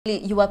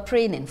You were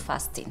praying and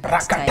fasting.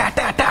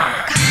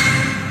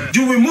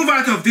 You will move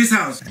out of this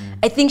house.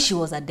 I think she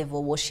was a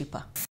devil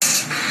worshipper. 3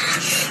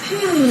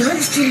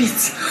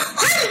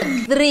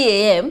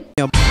 a.m.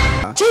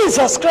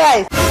 Jesus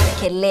Christ.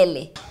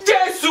 Kelele.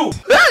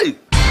 Jesus. Hey!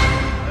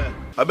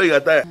 I beg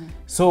your time.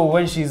 So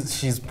when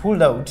she's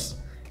pulled out,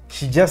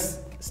 she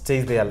just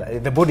stays there.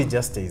 The body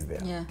just stays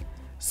there. Yeah.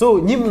 So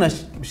nyinyi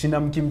mnashinda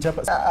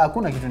mkimchapa.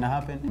 Hakuna kitu ina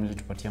happen.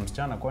 Mlitupatia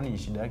msichana kwani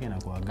shida yake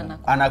inakuaga.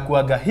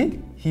 Anakuaga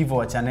hivyo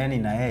wachaneni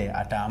na yeye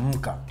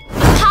ataamka.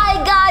 Hi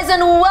guys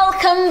and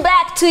welcome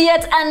back to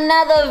yet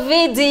another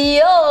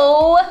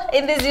video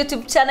in this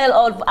YouTube channel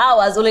of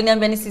ours.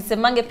 Uliniambia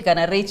nisisemange Pika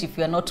na Raych if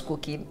you are not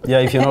cooking.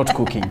 Yeah, if you're not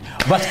cooking.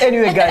 But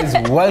anyway guys,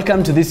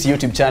 welcome to this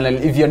YouTube channel.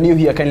 If you're new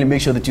here, kindly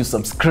make sure that you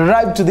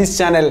subscribe to this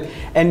channel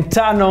and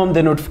turn on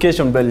the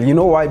notification bell. You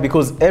know why?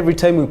 Because every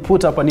time we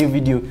put up a new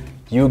video,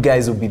 you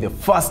guys will be the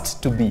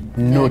first to be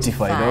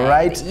notified, all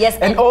right? Yes.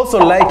 And also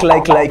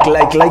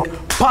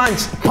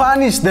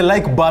punish the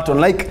like button,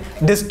 like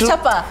destroy.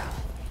 Chapa.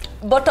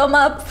 Bottom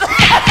up.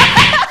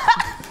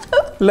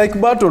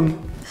 Like button.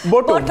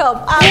 Bottom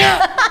up.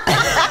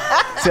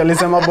 Si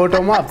alisema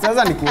bottom up.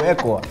 Sasa ni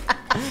kuwekwa.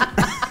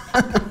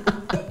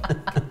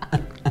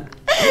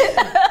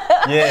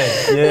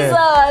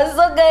 Yeah.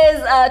 So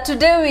guys,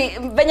 today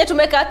venye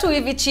tumeka tu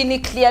hivi chini,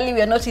 clearly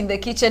we are not in the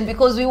kitchen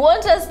because we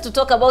want us to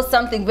talk about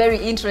something very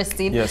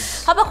interesting.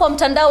 Yes. Hapa kwa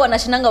mtandao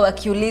wanashinanga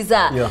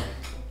wakiuliza. Yeah.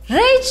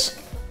 Raych,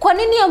 kwa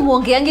nini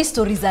amuongeangi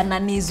stories za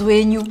nannies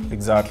wenyu?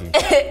 Exactly.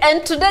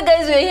 And today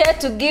guys we are here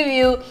to give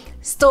you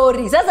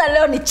stories. Sasa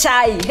leo ni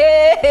chai.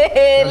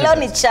 Leo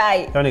ni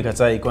chai. Leo ni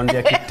katai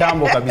kuanzia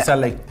kitambo kabisa,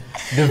 like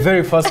the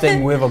very first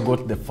time we ever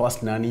got the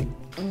first nanny.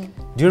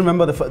 Do you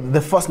remember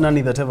the first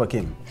nanny that ever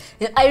came?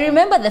 I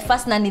remember the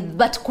first nanny,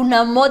 but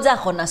kuna moja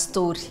akona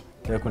story.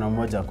 Yeah, kuna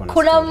moja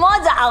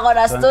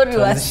akona story.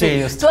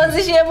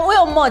 Tuanzishie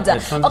huyo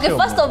moja. Okay,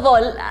 first of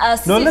all,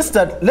 no,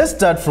 let's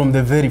start from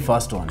the very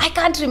first one. I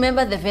can't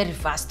remember the very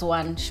first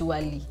one,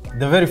 surely.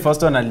 The very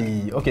first one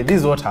okay, this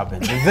is what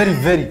happened.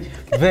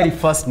 The very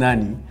first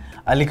nanny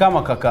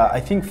alikama kaka, I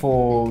think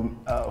for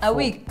a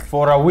week.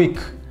 For a week.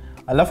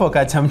 Alafu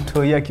akacha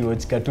mtoi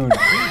akiwatch cartoon.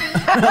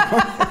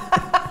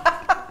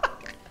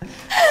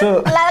 So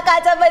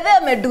akacha by the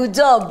amedu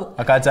job.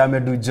 Akacha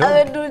amedu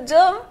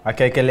job.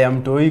 Akaekelea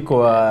mtoi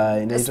kwa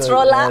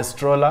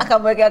stroller.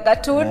 Akamwekea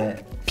cartoon.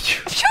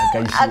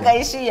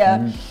 Akaishia.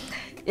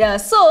 Yeah,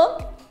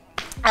 so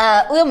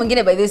huyo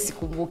mwingine by this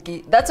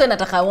sikumbuki. That's when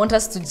I want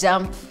us to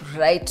jump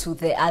right to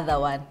the other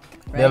one.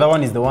 Right? The other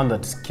one is the one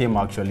that came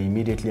actually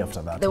immediately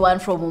after that. The one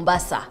from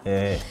Mombasa.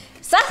 Yeah.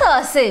 Sasa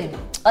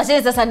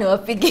wase sasa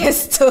niwapige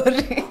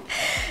story.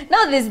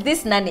 Now there's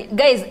this nanny.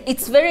 Guys,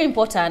 it's very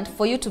important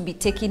for you to be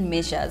taking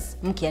measures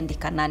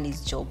mkiandika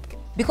nanny's job.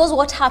 Because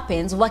what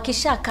happens,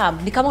 wakisha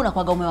come, ni kama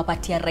unakuwaga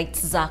umewapatia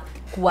rights za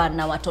kuwa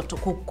na watoto,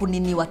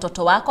 kunini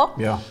watoto wako,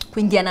 yeah,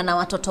 kuingiana na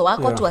watoto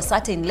wako, yeah, to a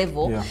certain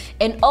level, yeah,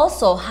 and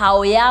also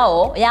how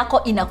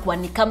yako inakuwa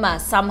ni kama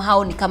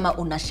somehow ni kama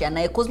unashare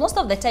naye, because most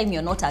of the time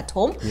you're not at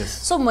home.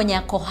 Yes. So mwenye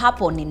yako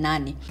hapo ni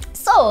nani.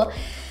 So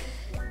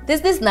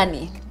there's this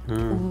nanny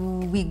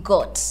we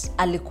got,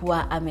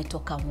 alikuwa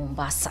ametoka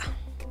Mombasa.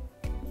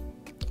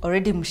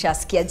 Already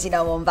mshasikia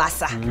jina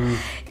Mombasa.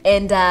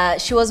 And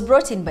she was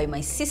brought in by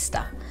my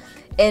sister.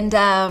 And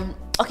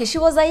okay, she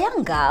was a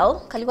young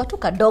girl. Kalikuwa tu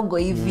kadogo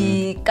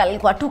hivi,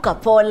 kalikuwa tu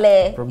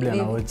kapole. Probably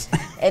ana watch.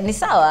 Ni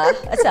sawa,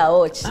 acha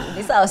watch.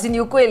 Ni sawa, si ni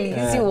ukweli,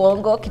 si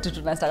uongo, kitu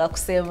tunataka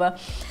kusema.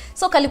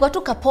 So kalikuwa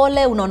tu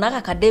kapole,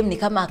 unaonaka kadem ni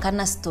kama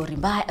akana story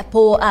mbaya,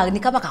 ni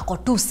kama kako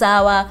tu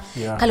sawa.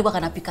 Yeah. Kalikuwa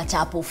kanapika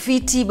chapo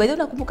fiti. By the way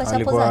unakumbuka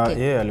chapo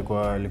zake? Yeah,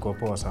 alikuwa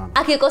poa sana.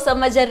 Akikosa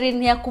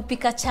majarini ya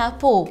kupika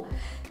chapo,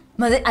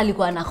 maze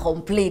alikuwa ana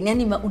complain.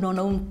 Yani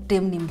unaona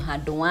dem ni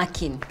mhado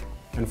wake.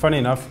 And funny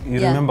enough, you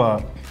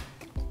remember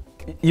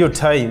your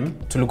time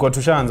tulikuwa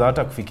tushaanza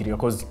hata kufikiria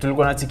because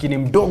tulikuwa na chikini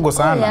mdogo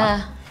sana.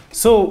 Yeah.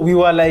 So we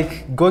were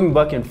like going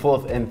back and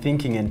forth and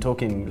thinking and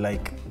talking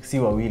like si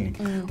wawili.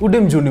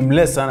 Udem juu ni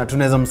mless sana,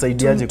 tunaweza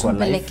msaidiaje kwa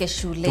life. Tumpeleke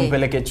shule.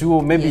 Tumpeleke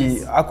chuo, maybe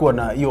yes, hakuwa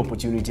na hiyo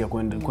opportunity ya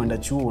kwenda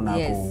chuo na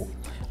yes,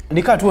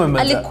 nika tu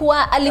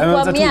alikuwa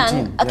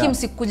miang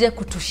akimsikuje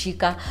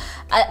kutushika.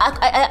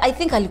 I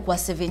think alikuwa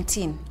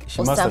 17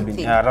 she or must something. Have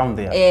been around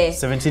there.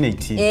 17,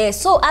 18.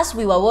 So as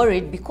we were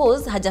worried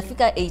because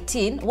hajafika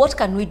 18, what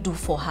can we do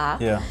for her?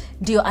 Yeah.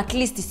 Dio at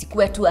least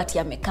isikuwe tu ati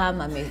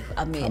amekama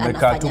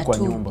anafanya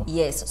tu nyumba.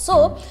 Yes.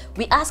 So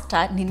we asked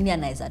her nini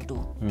anaweza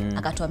do.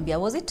 Akatuambia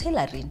was it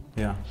tailoring?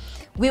 Yeah.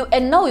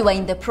 And now we were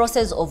in the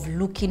process of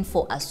looking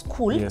for a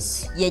school.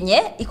 Yes.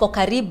 Yenye iko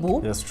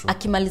karibu. Yes,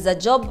 akimaliza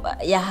job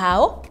ya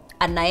hao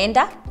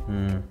anaenda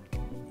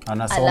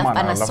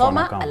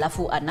anasoma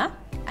alafu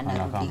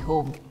anarudi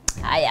home.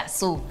 Haya,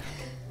 so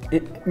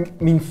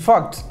in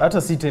fact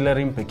hata si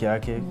tailoring peke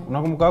yake,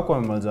 unakumbuka hapo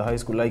amemaliza high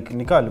school, like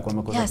nikaa alikuwa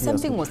amekosa pia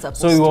something was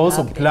supposed so we were also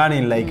happen.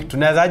 planning like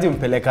tunawezaje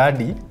mpeleka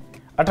hadi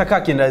hata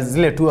kama kienda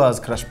zile 2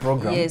 hours crash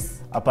program,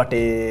 yes,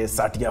 apate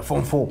sati ya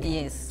form 4.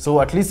 Yes.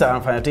 So at least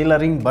anafanya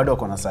tailoring bado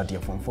akona sati ya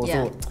form 4.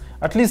 Yeah. So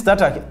at least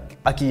hata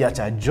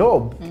akiacha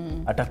job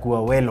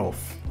atakuwa well off.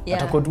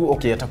 Yeah. Atakuwa tu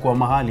okay, atakuwa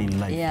mahali in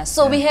life. Yeah,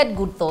 so we had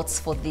good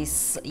thoughts for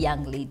this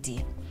young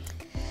lady.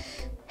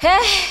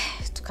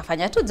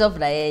 Tukafanya tu job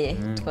na yeye.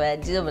 Tukafanya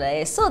job na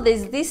yeye. So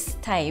there's this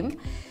time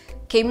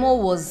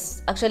Kemo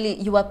was actually,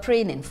 you were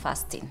praying and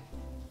fasting.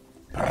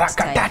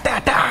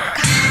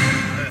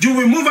 You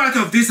will move out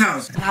of this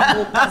house.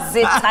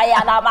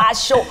 Zetaya na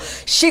masho,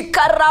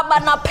 shikaraba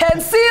na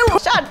pencil.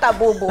 Shanta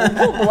bubu,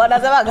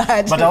 wanasema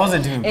gaji. But I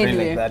wasn't even praying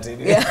like that.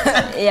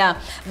 Yeah, yeah.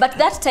 But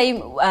that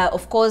time,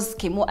 of course,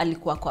 Kemo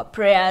alikuwa kwa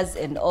prayers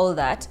and all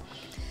that.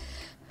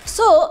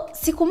 So,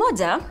 siku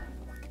moja,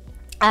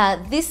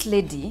 this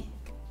lady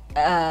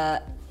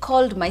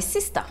called my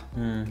sister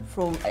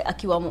from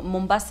akiwa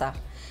Mombasa.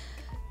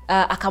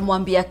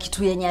 Akamwambia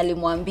kitu yenye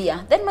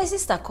alimwambia. Then my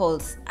sister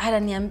calls.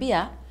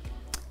 Ananiambia,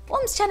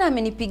 msichana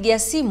amenipigia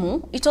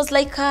simu. It was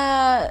like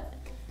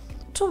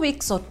 2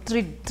 weeks or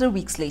 3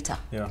 weeks later.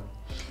 Yeah.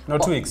 No,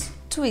 2 weeks.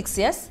 2 weeks,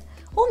 yes.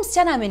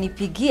 Msichana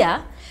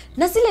amenipigia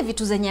na zile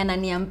vitu zenye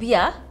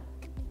ananiambia,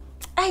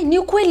 ni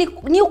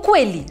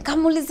ukweli.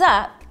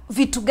 Kamuuliza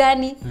vitu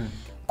gani?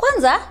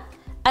 Kwanza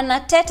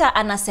anateta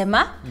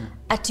anasema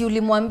ati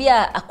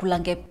ulimwambia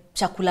akulange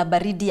chakula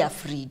baridi ya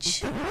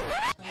fridge.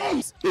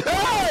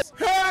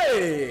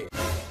 Hey!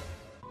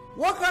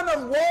 What kind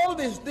of world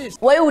is this?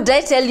 Why would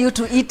I tell you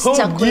to eat Who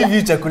chakula? give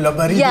you chakula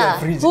baridi ya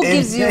fridge? Who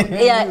gives you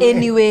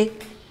anyway?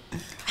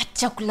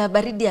 Chakula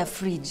baridi ya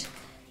fridge.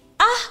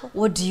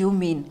 What do you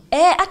mean?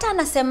 Hata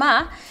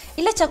anasema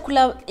ile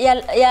chakula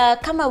ya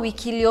kama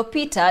wiki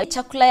iliyopita,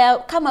 chakula ya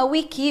kama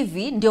wiki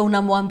hivi ndio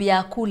unamwambia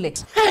akule.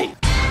 Hey!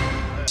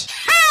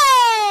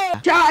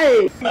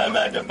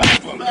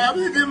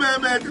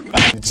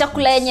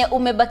 Chakula yenye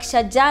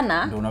umebakisha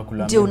jana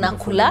ndio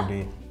unakula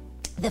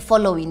the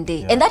following day.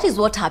 Yeah. And that is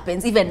what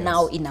happens even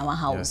now in our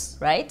house,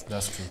 right?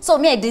 That's true. So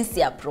me, I didn't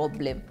see a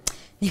problem.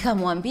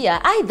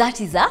 Nikamwambia, that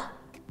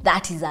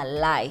is a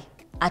lie.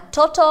 A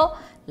total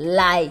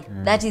lie.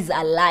 That is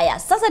a liar.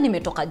 Sasa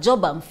nimetoka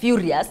job, I'm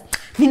furious.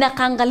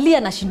 Ninakaangalia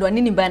na shindwa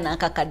nini mbaya na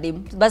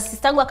akakadem. Basi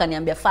sistangu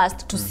akaniambia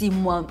first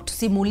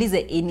tusimuulize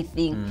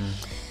anything.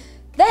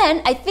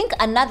 Then I think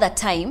another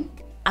time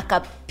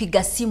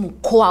akapiga simu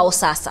kwao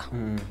sasa.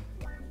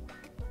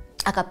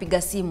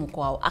 Akapiga simu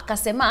kwao.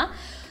 Akasema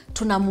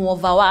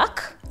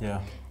tunamuoverwork.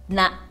 Yeah.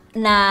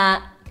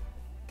 Na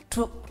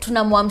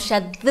tunamuamsha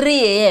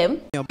 3 AM.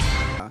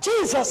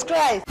 Jesus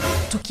Christ.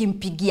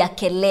 Tukimpigia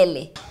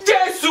kelele.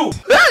 Jesus!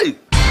 Hey!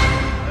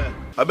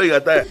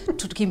 Abegata.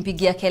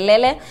 Tukimpigia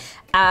kelele,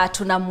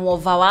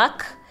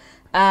 tunamuoverwork.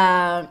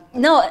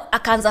 No,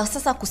 akaanza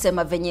sasa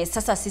kusema venye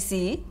sasa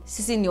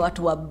sisi ni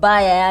watu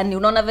wabaya, yani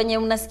unaona venye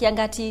unasikia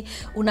ngati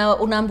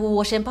unaambiwa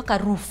uoshe mpaka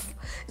roof.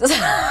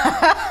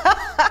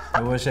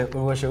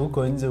 Uoshe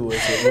huko nje,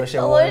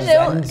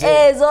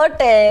 uoshe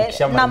zote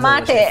na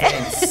mate.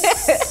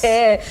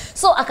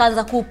 So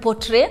akaanza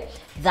kuportray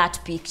that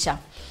picture.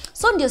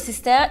 So ndio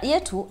sister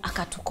yetu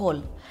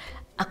akatukall.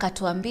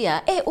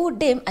 Akatuambia,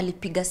 dem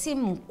alipiga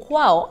simu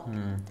kwao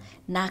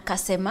na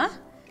akasema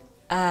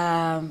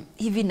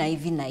hivi na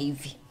hivi na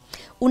hivi.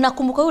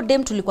 Unakumbuka huyu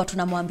dem tulikuwa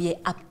tunamwambia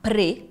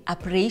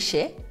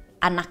apreishe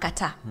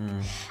anakataa.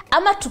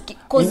 Ama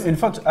in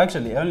fact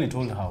actually I only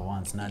told her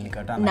once na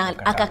alikataa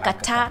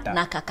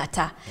na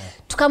akakataa.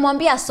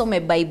 Tukamwambia asome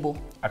Bible.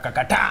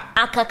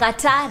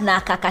 Akakataa na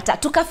akakataa.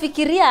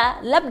 Tukafikiria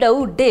labda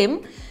huyu dem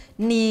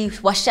ni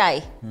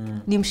washai,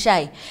 ni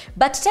mshai.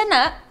 But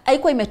tena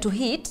haikuwa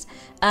imetuhit.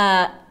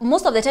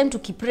 Most of the time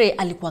tukipray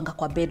alikuanga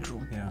kwa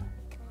bedroom. Yeah.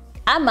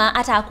 Ama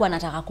hata hakuwa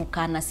anataka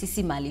kukaa na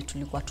sisi mali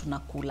tulikuwa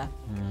tunakula.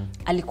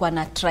 Alikuwa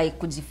na try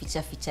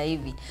kujificha ficha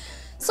hivi.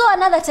 So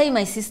another time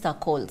my sister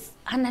calls.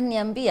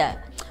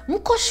 Ananiambia,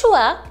 mko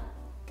sure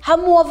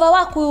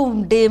hamuoverwork huyu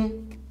mdem?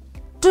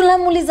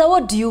 Tunamuuliza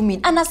what do you mean?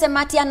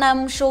 Anasema ati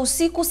anamsho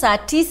usiku saa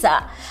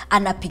 9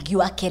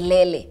 anapigiwa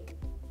kelele.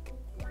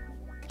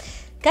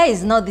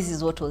 Guys, now this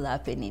is what was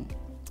happening.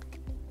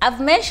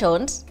 I've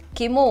mentioned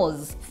Kemo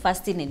was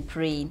fasting and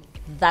praying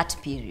that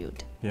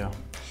period. Yeah.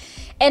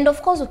 And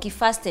of course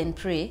ukifast and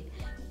pray,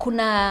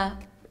 kuna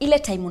ile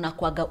time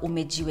unakuaga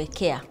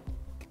umejiwekea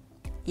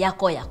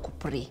yako ya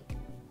kupray.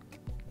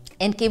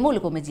 And Kemo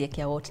ulikuwa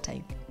umejiwekea what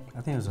time?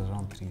 I think it was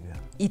around 3 there.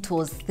 It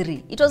was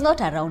 3. It was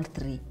not around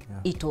 3. Yeah.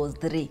 It was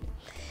 3.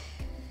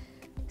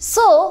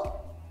 So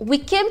we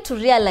came to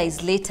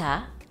realize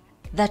later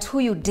that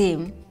huyu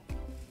dem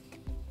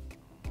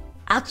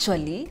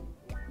actually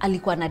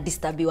alikuwa na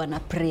disturbiwa na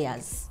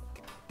prayers.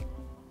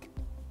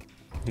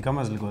 Ni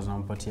kama zilikuwa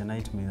zinampatia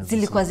nightmares.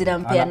 Zilikuwa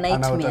zinampea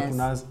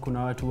nightmares.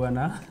 Kuna watu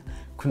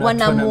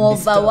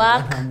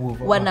wanamuoverwork,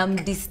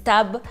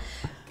 wanamdisturb.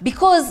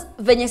 Because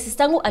venye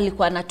sistangu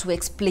alikuwa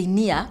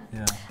anatuexplainia,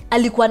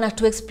 alikuwa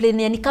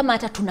anatuexplainia ni kama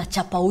hata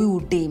tunachapa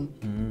huyu dem.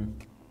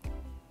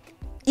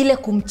 Ile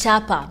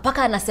kumchapa,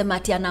 mpaka anasema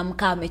ati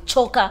anaamka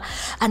amechoka,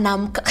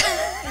 anaamka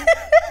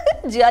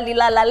juu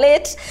alilala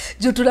late,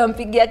 juu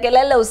tunampigia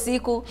kelele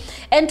usiku.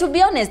 And to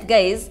be honest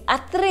guys,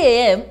 at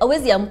 3 AM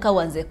hawezi amka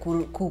uanze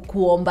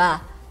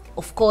kuomba.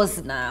 Of course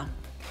na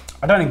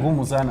Hata ni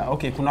ngumu sana.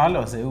 Okay, kuna wale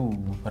wase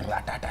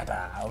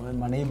ratatata,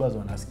 my neighbors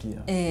wanasikia.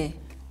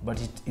 But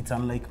it's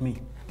unlike me.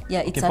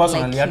 Yeah, it's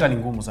personally hata ni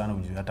ngumu sana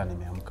ujue hata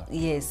nimeamka.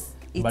 Yes,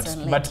 it's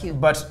unlike you.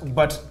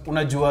 But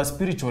unajua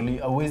spiritually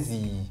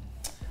hawezi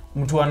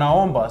mtu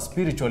anaomba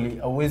spiritually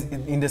hawezi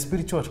in the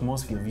spiritual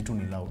atmosphere vitu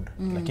ni loud.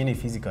 Lakini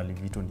physically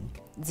vitu ni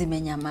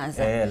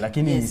zimenyamaza.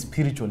 Lakini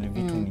spiritually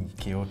vitu ni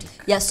chaotic.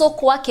 Yeah, so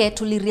kwake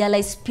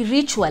tulirealize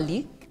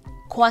spiritually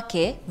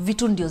kwake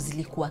vitu ndio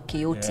zilikuwa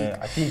chaotic.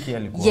 I think he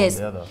alikuwa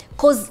the other.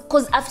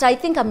 Cause after I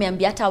think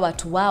ameambia hata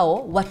watu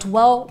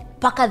wao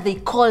paka they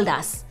called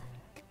us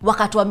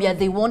wakatuambia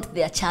they want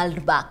their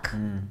child back.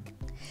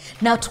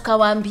 Na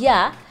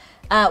tukawaambia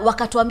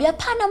wakatuambia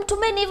pana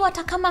mtumeni hivyo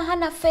hata kama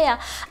hana fare,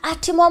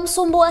 ati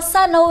mwamsumbua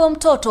sana huyo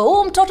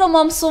mtoto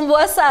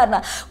mwamsumbua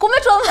sana.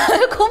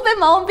 Kumbe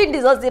maombi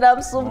ndizo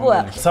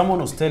zinamsumbua.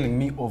 Someone was telling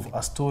me of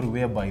a story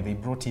whereby they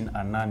brought in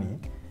a nanny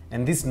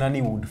and this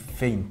nanny would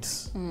faint.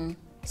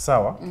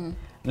 Sawa?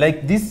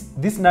 Like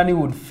this nanny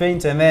would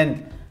faint and then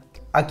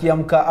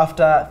akiamka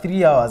after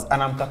 3 hours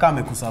anamka kama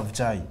amekuserve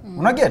chai.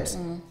 Unaget?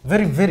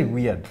 Very very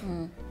weird.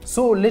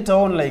 So later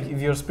on, like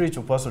if you're a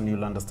spiritual person,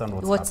 you'll understand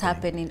what's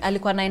happening.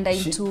 Alikuwa naenda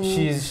into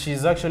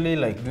she's actually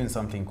like doing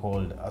something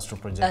called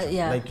astral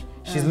projection. Like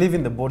she's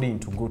leaving the body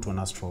to go to an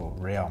astral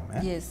realm.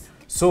 Yes.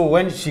 So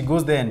when she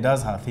goes there and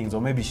does her things,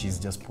 or maybe she's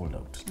just pulled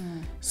out.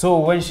 So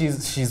when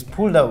she's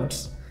pulled out,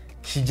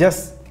 she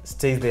just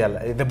stays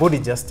there. The body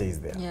just stays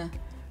there. Yeah.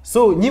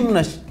 So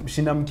nyimna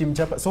shinda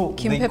mkimchapa. So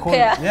they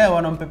call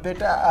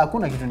wanampepeta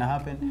hakuna kitu ina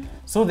happen.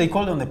 So they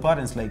called on the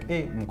parents like,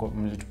 "Hey,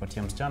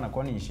 mlitupatia msichana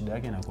kwani shida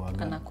yake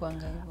inakuaga?"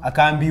 Anakuanga hivyo.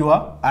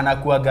 Akaambiwa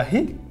anakuaga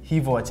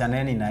hivyo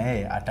achaneni na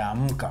yeye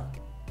ataamka.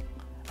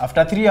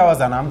 After 3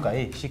 hours anaamka,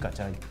 shika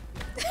chai.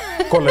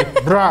 Call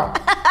like, "Bra.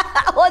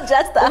 What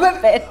just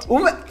happened?"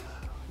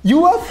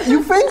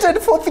 You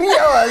fainted for 3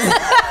 hours.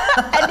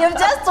 And you've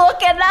just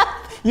woken up.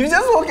 You've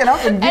just woken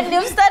up and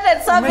you've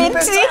started serving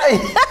tea.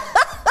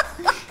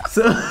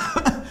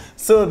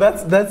 So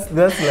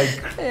that's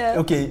like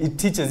okay, it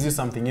teaches you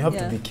something. You have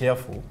to be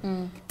careful.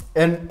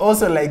 And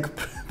also like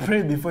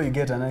pray before you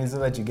get an answer so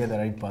that you get the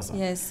right person.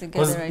 Yes, you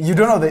get the right.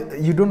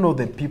 You don't know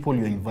the people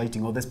you're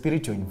inviting or the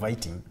spirit you're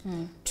inviting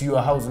to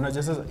your house.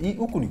 Unajua sasa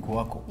huku ni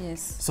kwako.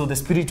 Yes. So the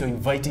spirit you're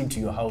inviting to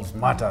your house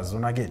matters,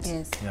 unaget?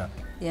 Yes.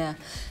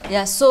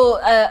 Yeah. So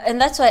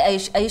and that's why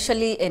I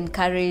usually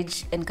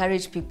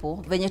encourage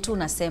people venye tu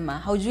unasema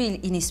haujui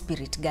ini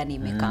spirit gani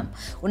imekam.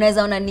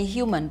 Unaweza ona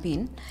ni human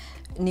being,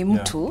 ni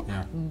mtu,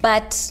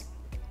 but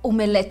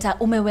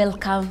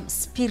welcome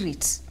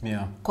spirit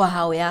kwa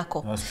hao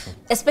yako. That's true.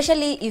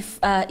 Especially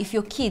if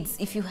your kids,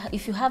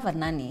 if you have a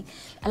nanny,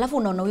 alafu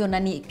unaona huyo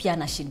nanny pia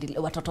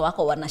anashindilia watoto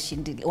wako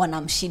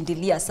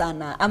wanamshindilia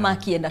sana ama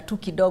akienda tu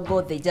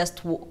kidogo they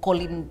just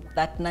calling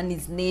that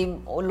nanny's name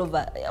all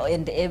over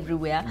and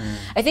everywhere.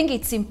 I think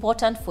it's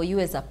important for you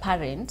as a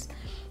parent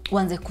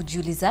uanze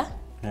kujiuliza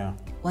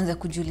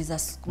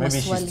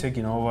maybe she's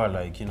taking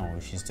over, like,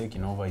 she's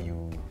taking over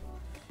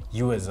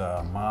you as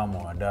a mom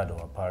or a dad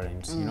or a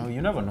parent.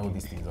 You never know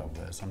these things out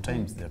there.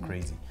 Sometimes they're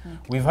crazy.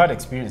 We've had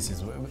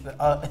experiences.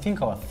 I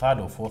think our 3rd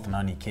or 4th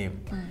nanny came.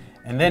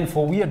 And then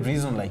for weird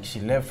reason, like she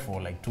left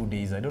for like 2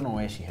 days. I don't know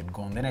where she had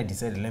gone. Then I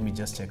decided, let me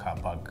just check her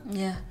bag.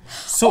 Yeah.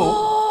 So.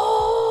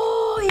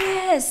 Oh,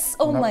 yes.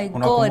 Oh my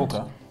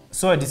God.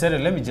 So I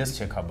decided, let me just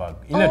check her bag.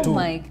 Oh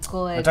my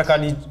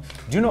God.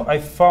 Do you know, I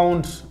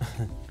found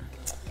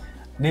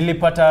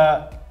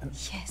nilipata.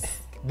 Yes.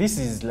 This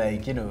is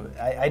like,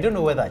 I don't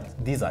know whether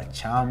these are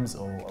charms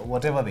or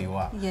whatever they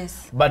were.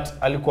 Yes. But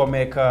alikuwa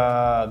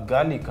meka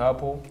garlic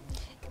hapo.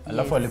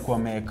 Alafu alikuwa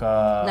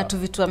meka na tu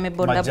vitu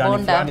amebonda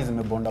majani fulani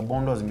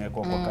zimebonda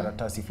zimekuwa kwa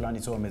karatasi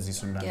fulani so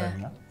amezisunda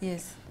ndani.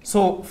 Yes.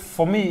 So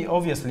for me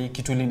obviously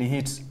kitu ilini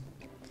hit.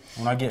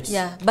 Unaget?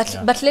 Yeah,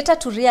 but later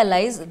to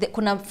realize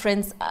kuna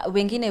friends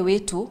wengine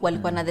wetu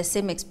walikuwa na the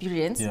same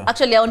experience.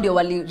 Actually hao ndio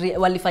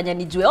walifanya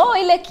nijue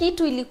ile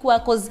kitu ilikuwa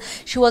cause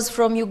she was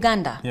from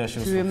Uganda. Yeah, she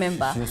was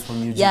from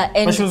Uganda. Yeah,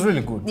 and but she was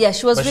really good. Yeah,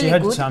 she was really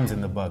good. But she had charms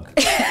in the bag.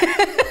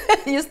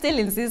 You still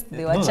insist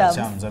they were Those charms.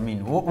 Are charms. I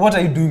mean, what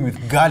are you doing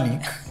with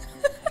garlic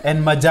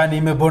and majani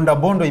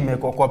imebonda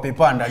imekuwa kwa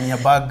pepa ndani ya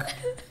bag?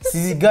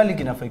 Sisi garlic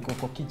inafaa iko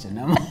kwa kitchen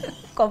ama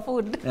kwa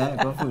food.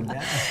 Kwa food.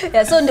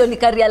 Yeah, so ndio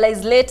nika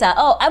realize later,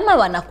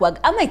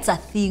 ama it's a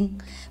thing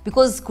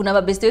because kuna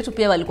mabeste wetu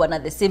pia walikuwa na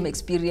the same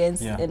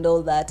experience and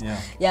all that.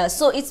 Yeah,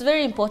 so it's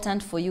very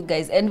important for you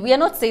guys, and we are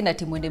not saying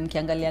that mwende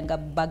mkiangalianga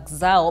bags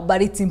zao,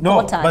 but it's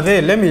important. No, but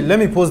then let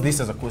me pose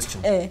this as a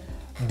question.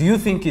 Do you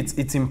think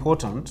it's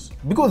important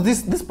because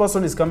this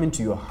person is coming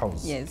to your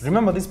house? Yes.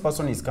 Remember, this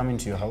person is coming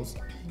to your house.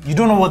 You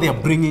don't know what they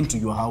are bringing to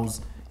your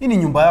house. Hii ni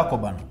nyumba yako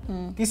bana.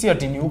 Hisi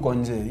ati ni huko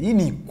nje. Hii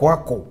ni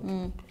kwako.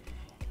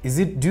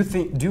 Do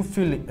you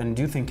feel it, and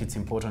do you think it's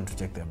important to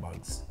check their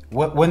bags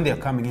when they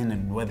are coming in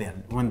and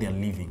when they are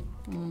leaving?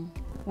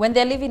 When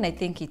they are leaving, I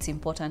think it's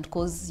important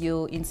because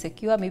you're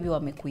insecure, maybe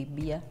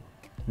wamekuibia.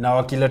 Na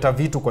wakileta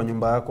vitu kwa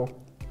nyumba yako?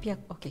 Pia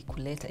okay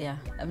kuleta. Yeah.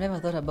 I've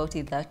never thought about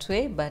it that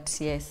way,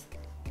 but yes.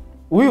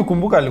 Huyu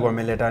kumbuka alikuwa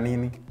ameleta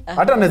nini?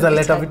 Hata anaweza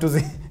leta vitu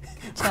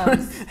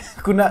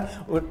Kuna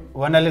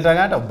wanaleta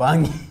hata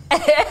bangi.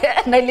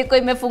 Na ilikuwa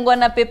imefungwa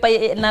na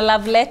paper na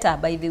love letter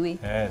by the way.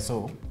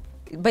 So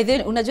by the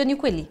way, unajua ni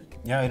kweli?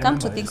 Yeah, come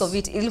to think of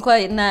it,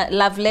 ilikuwa na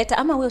love letter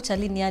ama huyo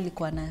Chalini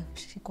alikuwa na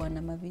shikwa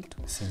na mavitu.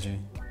 Sijui.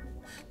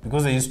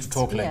 Because I used to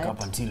talk like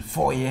up until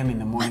 4 a.m. in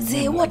the morning.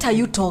 Say, what are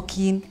you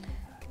talking?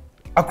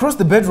 Across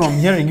the bedroom,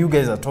 hearing you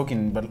guys are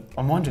talking, but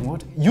I'm wondering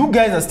what you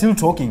guys are still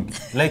talking.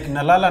 Like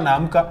nalala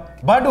naamka,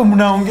 bado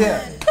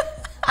mnaongea.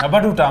 Na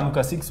bado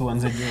utaamka 6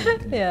 uanze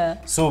job. Yeah.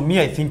 So me,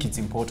 I think it's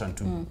important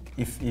to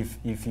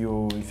if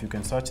you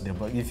can search their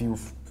bag, if you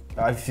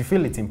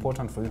feel it's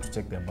important for you to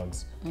check their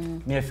bags.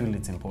 Me, I feel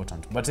it's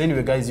important. But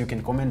anyway, guys, you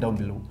can comment down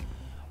below.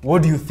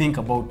 What do you think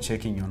about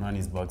checking your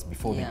nanny's bags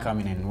before they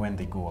come in and when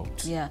they go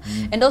out? Yeah.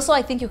 And also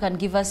I think you can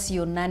give us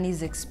your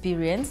nanny's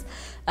experience.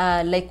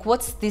 Like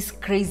what's this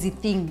crazy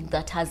thing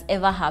that has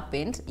ever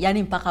happened?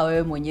 Yani mpaka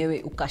wewe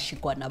mwenyewe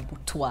ukashikwa na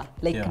butwa.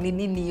 Like ni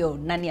nini hiyo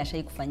nani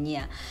ashai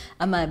kufanyia?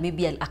 Ama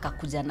maybe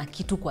akakuja na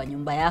kitu kwa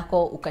nyumba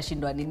yako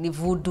ukashindwa nini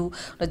voodoo.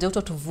 Unajua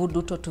uto voodoo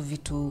uto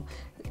vitu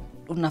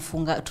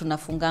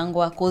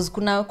tunafungangwa cause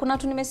kuna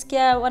tu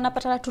nimesikia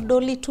wanapata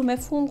tudoli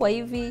tumefungwa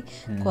hivi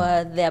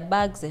kwa their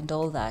bags and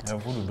all that.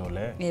 Voodoo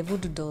doll.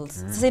 Voodoo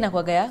dolls. Sasa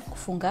inakuwaga ya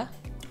kufunga.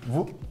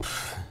 You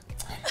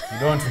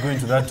don't want to go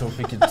into that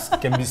topic. It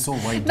can be so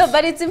wide. No,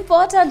 but it's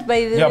important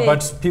by the way. Yeah,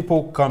 but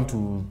people come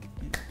to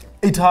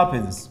it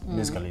happens.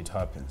 Basically it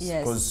happens.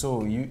 Because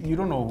so you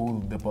don't know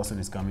who the person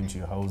is coming to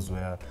your house,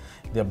 where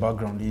their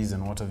background is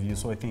and what have you.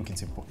 So I think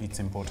it's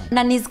important.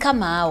 Nannies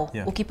kama hao,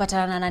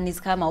 ukipatana na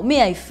nannies kama hao,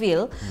 me I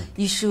feel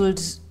you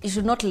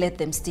should not let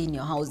them stay in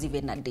your house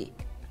even a day.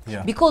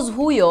 Because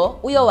huyo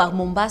wa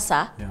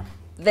Mombasa,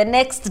 the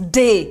next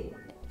day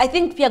I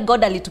think pia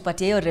God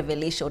alitupatia hiyo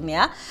revelation,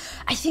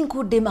 I think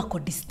udema ko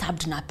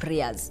disturbed na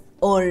prayers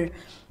or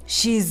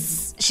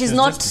she's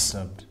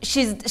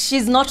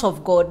not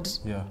of God.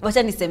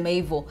 Wacha niseme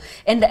hivyo.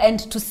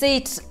 And to say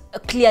it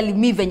clearly,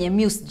 me venye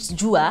muse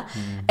jua,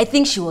 I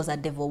think she was a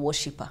devil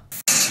worshipper.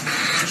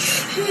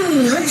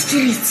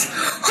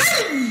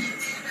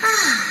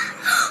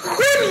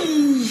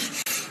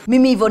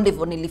 Mimi hivyo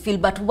ndivyo nilifeel,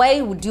 but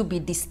why would you be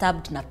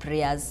disturbed na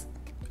prayers?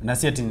 Na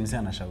si ati nisi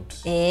ana shout.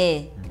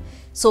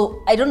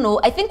 So I don't know,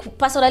 I think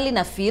personally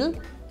na feel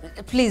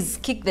please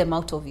kick them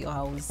out of your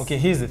house. Okay,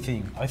 here's the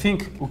thing. I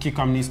think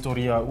ukikam ni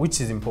storia which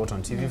is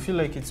important. If you feel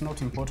like it's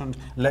not important,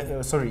 like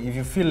if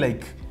you feel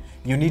like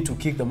you need to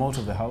kick them out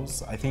of the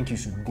house, I think you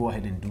should go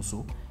ahead and do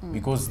so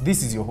because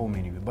this is your home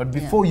anyway. But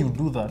before you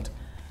do that,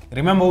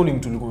 remember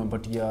owning to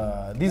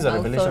these are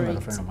revelations that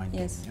a friend of mine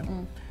gave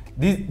me.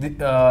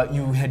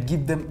 You had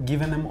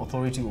given them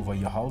authority over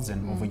your house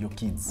and over your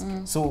kids.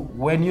 So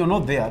when you're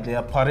not there, they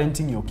are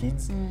parenting your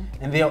kids,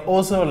 and they are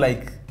also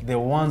like the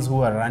ones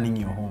who are running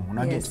your home.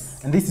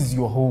 And this is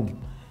your home.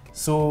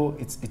 So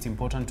it's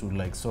important to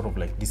like sort of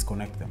like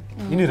disconnect them.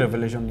 Ini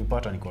revelation ni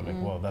pata niko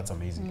like wow, that's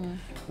amazing.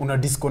 Una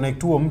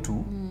disconnect huo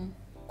mtu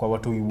kwa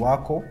watoi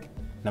wako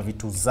na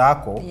vitu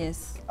zako.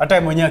 Hata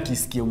yeye mwenyewe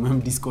akisikia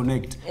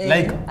umemdisconnect.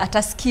 Like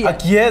atasikia.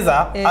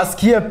 Akiweza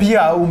asikie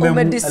pia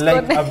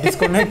like I've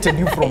disconnected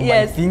you from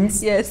my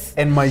things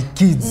and my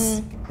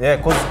kids.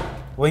 Cause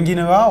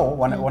wengine wao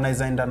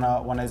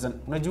wanaweza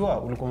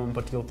unajua ulikuwa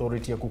umempatia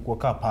authority ya kukuwa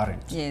ka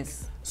parent.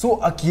 So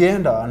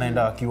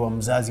anaenda akiwa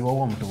mzazi wa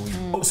huo mtu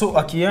huyo. So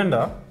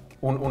akienda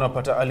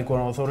unapata alikuwa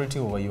na authority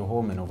over your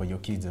home and over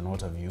your kids and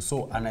what have you.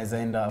 So anaweza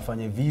enda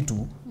afanye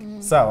vitu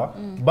sawa,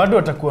 bado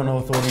atakuwa na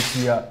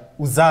authority ya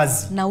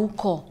uzazi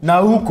na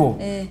huko.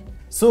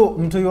 So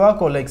mtu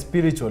wako like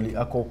spiritually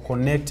ako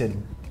connected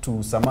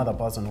to some other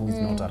person who is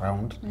not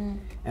around,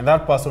 and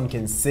that person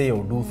can say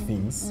or do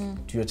things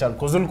to your child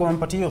because ulikuwa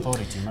umempatia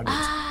authority.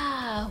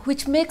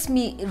 Which makes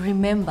me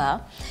remember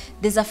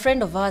there's a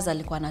friend of ours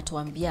alikuwa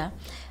anatuambia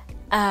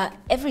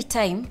every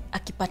time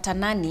akipata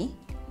nani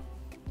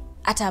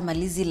hata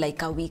amalizi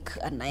like a week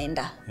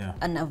anaenda.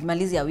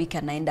 Anamalizi a week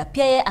anaenda.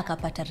 Pia yeye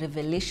akapata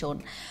revelation.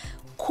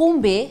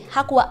 Kumbe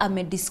hakuwa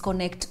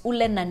amedisconnect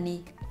ule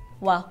nani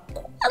wa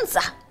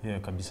kwanza.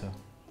 Kabisa.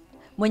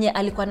 Mwenye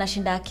alikuwa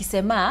anashinda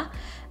akisema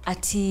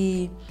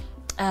ati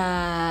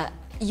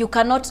you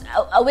cannot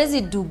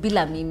hawezi do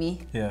bila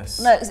mimi.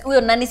 Na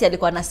huyo nani si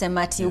alikuwa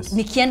anasema ati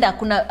nikienda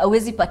kuna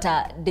hawezi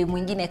pata de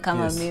mwingine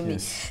kama mimi.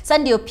 Sasa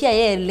ndio pia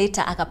yeye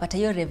later akapata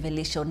hiyo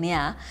revelation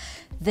ya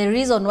the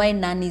reason why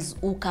nannies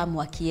ukam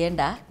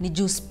wakienda ni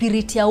juu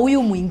spirit ya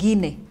huyu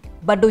mwingine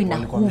bado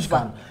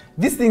inakuva.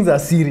 These things are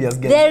serious,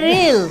 guys. They're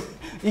real.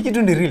 Hiki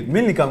tu ni real.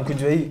 Mimi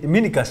nikamkujua hii,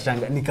 mimi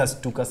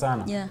nikastuka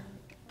sana.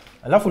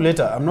 Alafu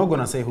later, I'm not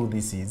gonna say who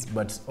this is,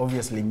 but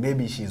obviously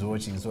maybe she's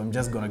watching, so I'm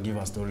just gonna give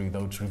her story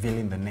without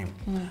revealing the name.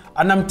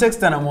 And I'm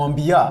texting and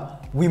I'm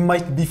we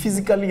might be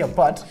physically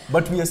apart,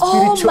 but we are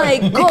spiritually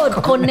oh my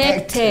God,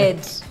 connected.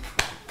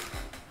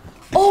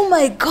 Oh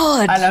my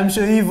God. And I'm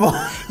sure evil.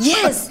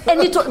 Yes,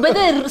 and but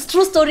the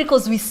true story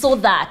because we saw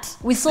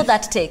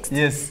that text.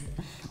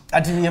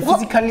 And we are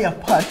physically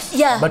apart,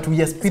 but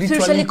we are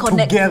spiritually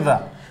together.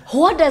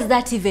 What does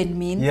that even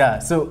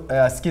mean? So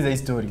skiza hii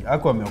story.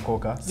 Ako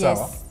ameokoka,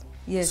 sawa.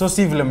 Yes. So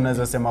si vile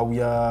mnaweza sema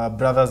we are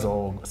brothers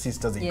or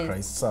sisters in Yes.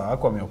 Christ. Sa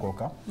hakuwa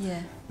ameokoka. Yeah.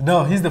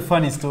 Now, here's the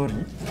funny story.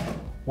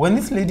 When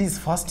this lady is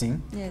fasting,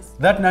 Yes.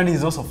 that nanny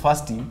is also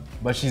fasting,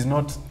 but she's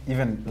not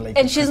even like...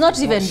 And she's not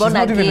even born She's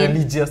not again. even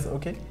religious,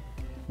 okay?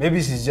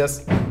 Maybe she's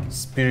just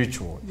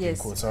spiritual, Yes.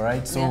 in quotes, all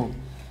right? So, Yeah.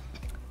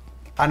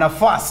 ana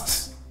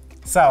fast.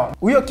 Sawa.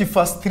 Huyo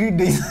kifast 3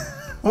 days,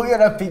 huyo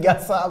anapiga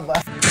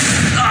 7.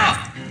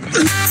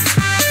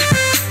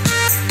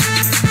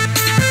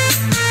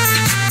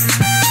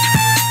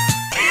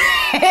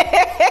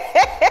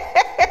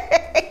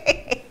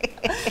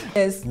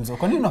 Yes. So,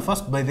 kwa nini una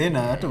fast by the end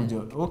hata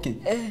ujua? Okay.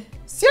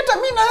 Si hata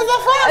mimi naweza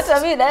fast.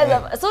 Hata mimi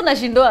naweza. So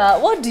nashindwa,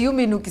 what do you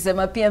mean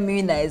ukisema pia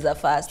mimi naweza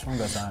fast?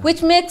 Chunga sana.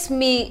 Which makes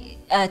me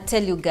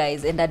tell you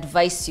guys and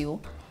advise you,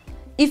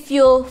 if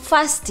you're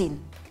fasting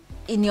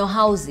in your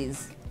houses,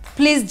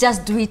 please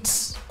just do it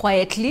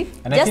quietly.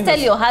 And I just think tell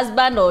that's- your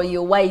husband or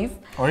your wife.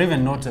 Or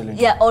even not telling.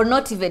 Yeah, or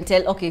not even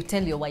tell. Okay,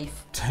 tell your wife.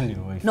 Tell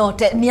your wife. No,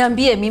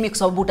 niambie mimi kwa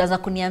sababu utaanza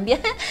kuniambia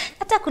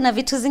hata kuna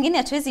vitu zingine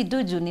hatuwezi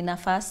do juu nina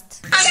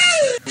fast.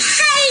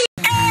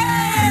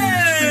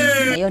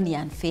 Na hiyo ni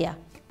unfair.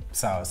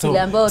 Sawa. So,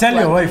 Tuliambiwa tell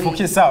your tuambie. wife.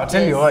 Okay, sawa.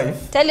 Tell Yes. your wife.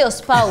 Tell your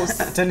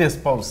spouse Tell your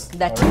spouse.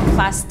 that you're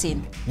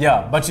fasting.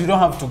 Yeah, but you don't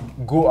have to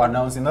go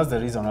announcing. That's the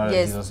reason why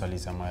Yes. Jesus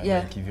alisema,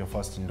 Yeah. like if you're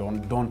fasting,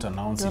 don't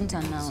announce Don't it.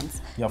 because-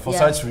 announce. Yeah, for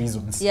Yeah. such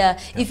reasons. Yeah.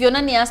 If your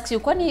nanny asks you,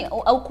 kwani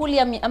ukuli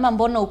ama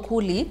mbona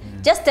ukuli,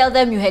 just tell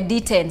them you had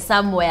eaten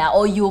somewhere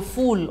or you're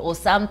full or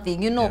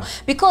something, you know. Yeah.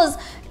 Because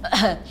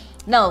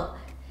now,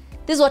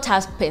 this is what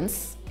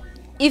happens.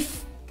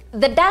 If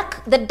the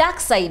dark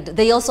side,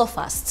 they also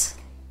fast.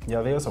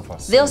 Yeah, they also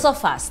fast. They also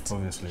fast.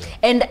 Obviously,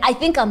 yeah. And I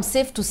think I'm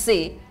safe to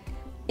say,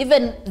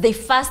 even they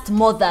fast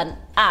more than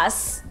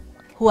us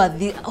who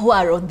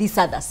are on this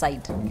other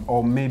side.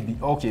 Or maybe,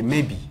 okay,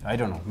 maybe, I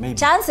don't know, maybe.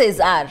 Chances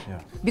are,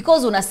 Yeah.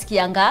 because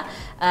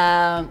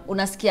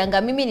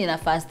unasikianga mimi nina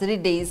fast 3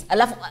 days,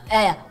 alafu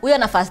huyo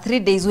ana fast 3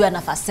 days, huyo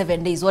ana fast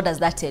 7 days. What does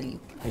that tell you?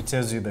 It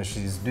tells you that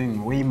she's doing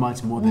way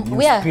much more than you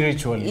We are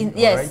spiritually,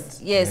 yes,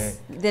 right? yes,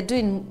 Yeah. they're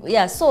doing,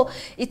 yeah. So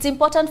it's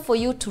important for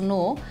you to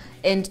know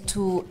and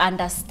to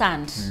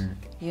understand,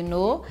 you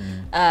know.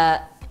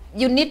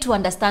 You need to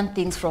understand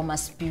things from a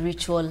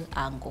spiritual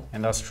angle.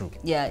 And that's true.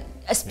 Yeah,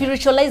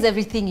 spiritualize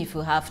everything if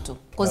you have to,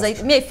 because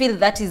I feel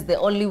that is the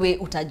only way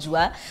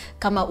utajua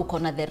kama uko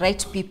na the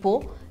right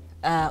people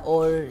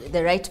or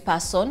the right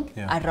person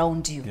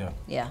around you.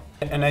 Yeah.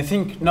 And I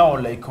think now,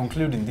 like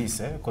concluding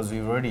this, because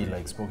we've already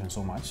like spoken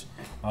so much,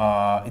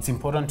 it's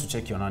important to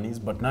check your nannies.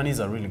 But nannies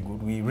are really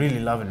good. We really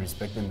love and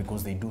respect them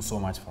because they do so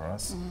much for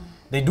us.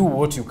 They do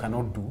what you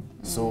cannot do.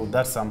 So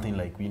that's something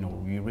like, you know,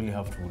 we really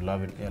have to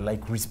love it,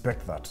 like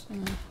respect that.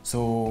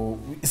 So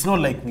it's not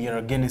like we are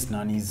against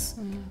nannies.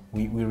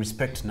 We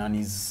respect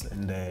nannies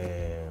and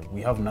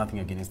we have nothing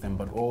against them.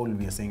 But all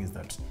we are saying is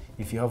that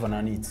if you have a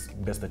nanny, it's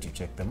best that you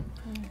check them,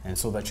 and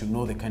so that you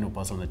know the kind of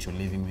person that you're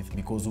living with,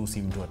 because who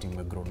si mtu ati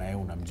umegrow naye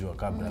unamjua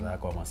kama brother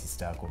yako ama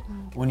sister yako,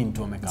 ni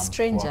mtu amekaa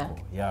stranger.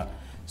 Yeah.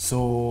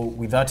 So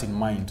with that in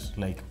mind,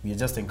 like we are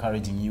just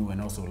encouraging you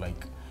and also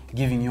like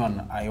giving you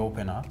an eye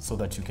opener so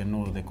that you can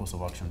know the course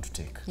of action to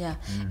take. Yeah.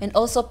 And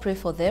also pray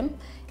for them,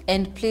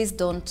 and please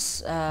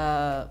don't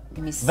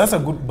miss. That's a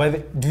good.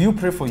 Do you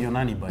pray for your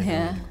nanny? By the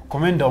Yeah. way,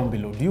 comment down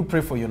below. Do you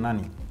pray for your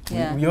nanny?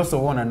 Yeah. We also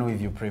want to know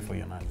if you pray for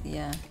your nanny.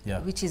 Yeah.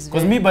 Yeah. Which is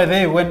because me, by the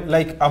way, when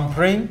like I'm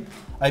praying,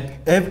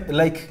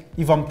 like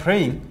if I'm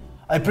praying,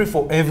 I pray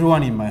for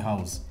everyone in my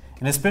house,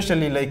 and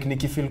especially like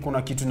nikifeel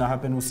kuna kitu na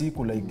happen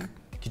usiku, like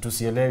kitu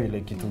sielewi,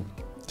 like kitu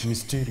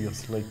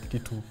mysterious, like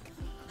kitu.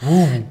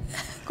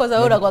 Because I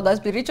would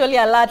spiritually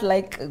alert,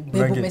 like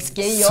baby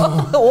umesikia hiyo.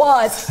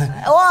 What?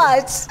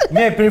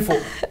 Me, I pray for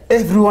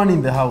everyone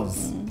in the house.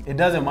 It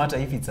doesn't matter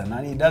if it's a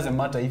nanny. It doesn't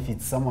matter if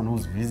it's someone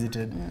who's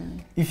visited.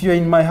 If you're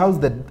in my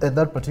house at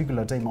that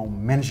particular time, I'll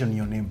mention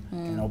your name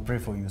and I'll pray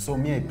for you. So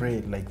me, I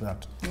pray like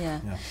that.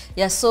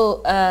 Yeah.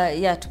 So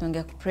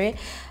tumeongea pray.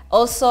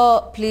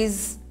 Also,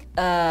 please,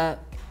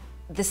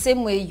 the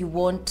same way you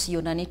want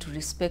your nanny to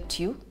respect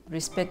you,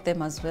 respect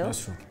them as well.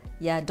 That's true.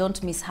 Yeah,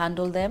 don't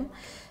mishandle them.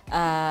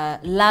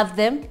 Love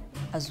them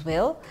as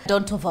well.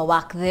 Don't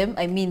overwork them.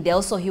 I mean, they're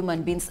also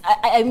human beings.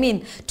 I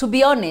mean, to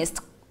be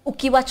honest,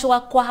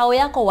 ukiwachwa kwa hao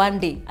yako one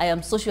day, I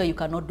am so sure you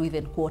cannot do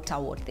even quarter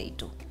what they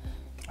do.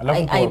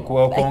 Alafu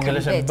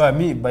kuongelesha vibaya,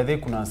 mi by the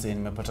way kuna say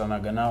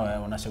nimepatanaga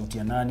nao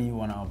wanashautia nani,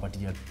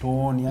 wanawapatia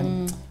tone,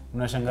 yani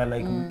unashangaa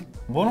like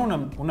mbona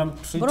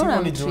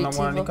unamtreat ni juu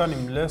unamwanika ni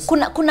mless.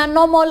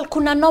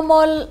 Kuna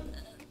normal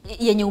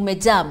yenye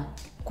umejam.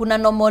 Kuna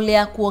normal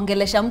ya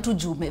kuongelesha mtu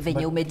juu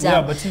venye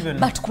umejam.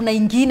 But kuna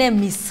ingine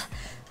miss.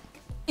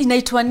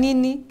 Inaitwa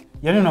nini?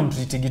 Yani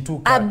unamtreatigi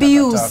tu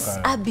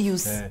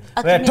abuse.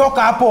 Wewe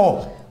toka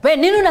hapo. Wewe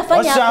nini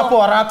unafanya hapo?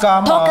 Hapo haraka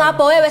ama. Toka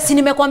hapo wewe, si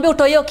nimekuambia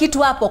utoe hiyo kitu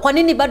hapo. Kwa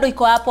nini bado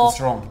iko hapo? It's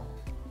wrong.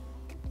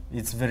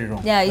 It's very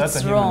wrong. Yeah, that's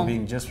it's a human wrong.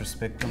 being. Just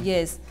respect them.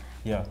 Yes.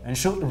 Yeah, and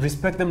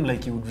respect them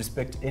like you would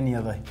respect any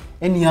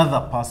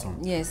other person.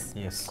 Yes.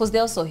 Yes. Because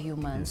they're also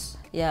humans.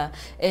 Yes. Yeah.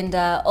 And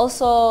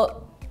also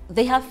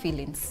they have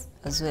feelings.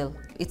 as well.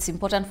 It's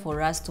important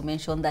for us to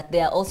mention that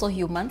they are also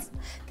humans.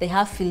 They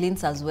have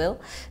feelings as well.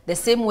 The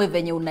same way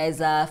venye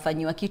unaweza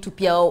fanyiwa kitu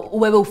pia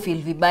wewe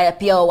ufeel vibaya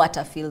pia wao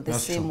wata feel the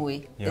same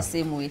way. The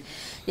same way.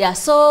 Yeah,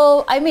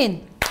 so I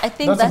mean, I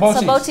think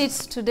that's about it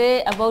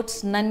today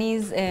about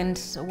nannies, and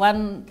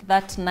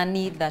that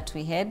nanny that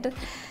we had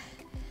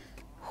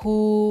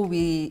who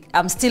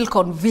I'm still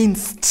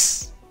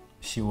convinced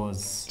she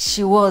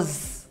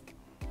was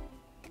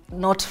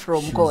not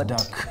from God.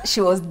 Dark.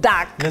 She was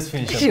dark. Let's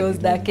finish. She was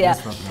dark, yeah.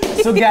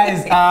 So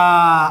guys,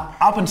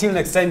 up until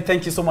next time,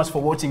 thank you so much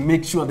for watching.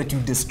 Make sure that you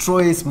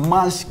destroy,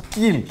 smash,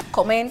 kill,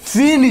 comment,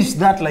 finish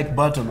that like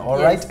button,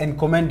 all right? And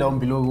comment down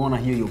below. We want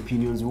to hear your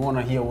opinions. We want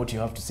to hear what you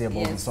have to say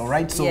about this, all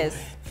right? So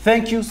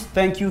thank you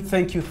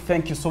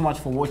so much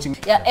for watching.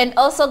 Yeah, and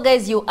also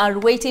guys, you are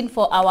waiting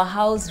for our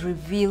house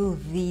reveal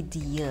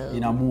video.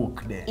 In a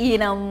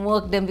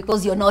mock them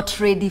because you're not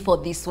ready for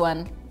this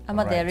one.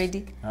 They're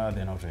ready?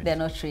 They're not ready. They're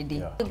not ready.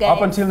 Yeah.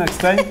 Up until next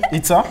time,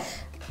 it's a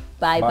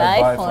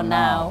bye-bye for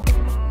now.